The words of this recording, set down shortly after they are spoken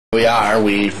We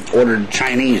ordered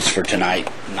Chinese for tonight.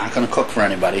 I'm not going to cook for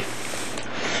anybody.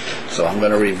 So I'm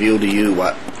going to review to you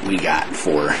what we got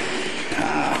for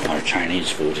our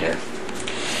Chinese food here.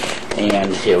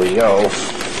 And here we go.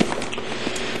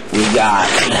 We got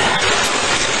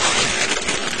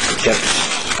the chips,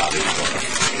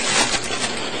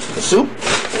 the soup.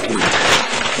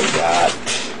 We got,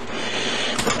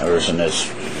 there's in this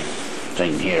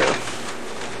thing here.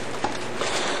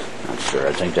 Sure,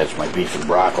 I think that's my beef and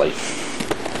broccoli.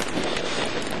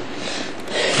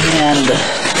 And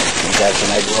we got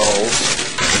some egg rolls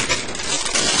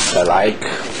I like.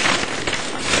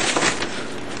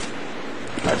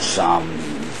 Got some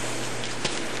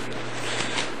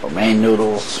romaine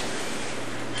noodles.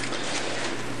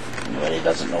 Anybody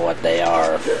doesn't know what they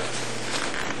are. Oh,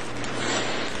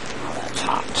 that's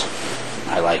hot.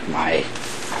 I like my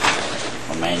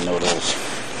romaine noodles.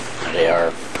 They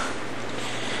are.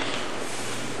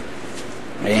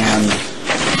 And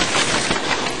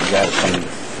we got some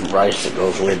rice that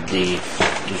goes with the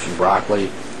beef and broccoli.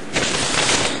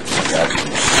 We got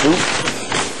some soup.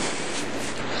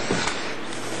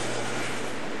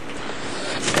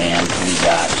 And we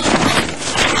got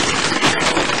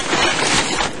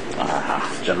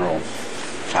our General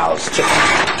Tso's chicken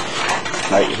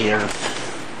right here.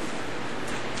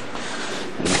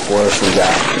 And of course we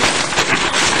got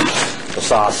the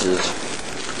sauces,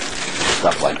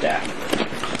 stuff like that.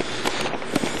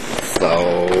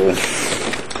 So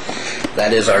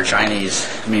that is our Chinese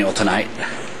meal tonight.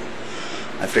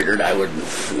 I figured I would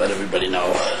let everybody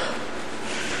know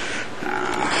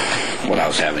what I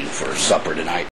was having for supper tonight.